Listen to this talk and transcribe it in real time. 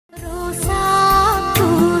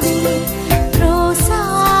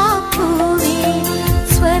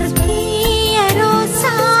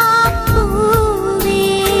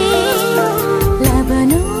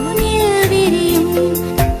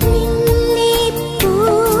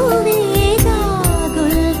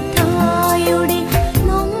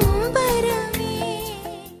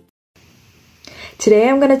Today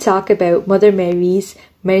I'm going to talk about Mother Mary's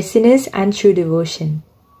merciness and true devotion.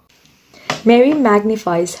 Mary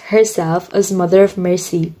magnifies herself as Mother of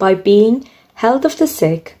Mercy by being health of the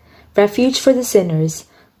sick, refuge for the sinners,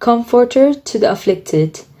 comforter to the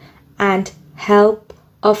afflicted, and help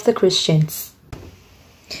of the Christians.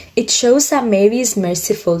 It shows that Mary is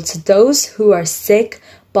merciful to those who are sick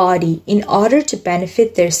body in order to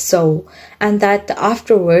benefit their soul, and that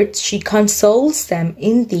afterwards she consoles them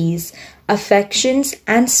in these affections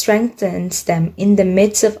and strengthens them in the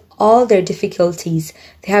midst of all their difficulties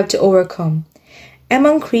they have to overcome.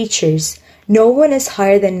 Among creatures, no one is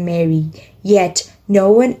higher than Mary, yet no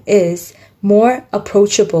one is more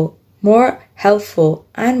approachable, more helpful,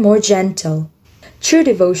 and more gentle. True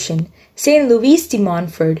devotion. Saint Louise de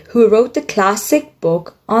Montfort, who wrote the classic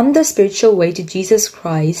book On the Spiritual Way to Jesus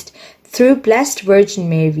Christ through Blessed Virgin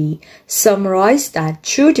Mary, summarized that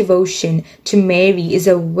true devotion to Mary is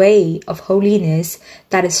a way of holiness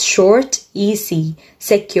that is short, easy,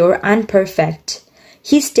 secure, and perfect.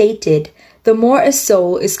 He stated, "The more a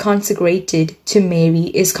soul is consecrated to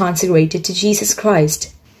Mary is consecrated to Jesus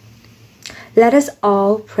Christ." Let us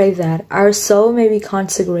all pray that our soul may be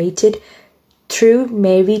consecrated through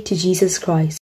Mary to Jesus Christ.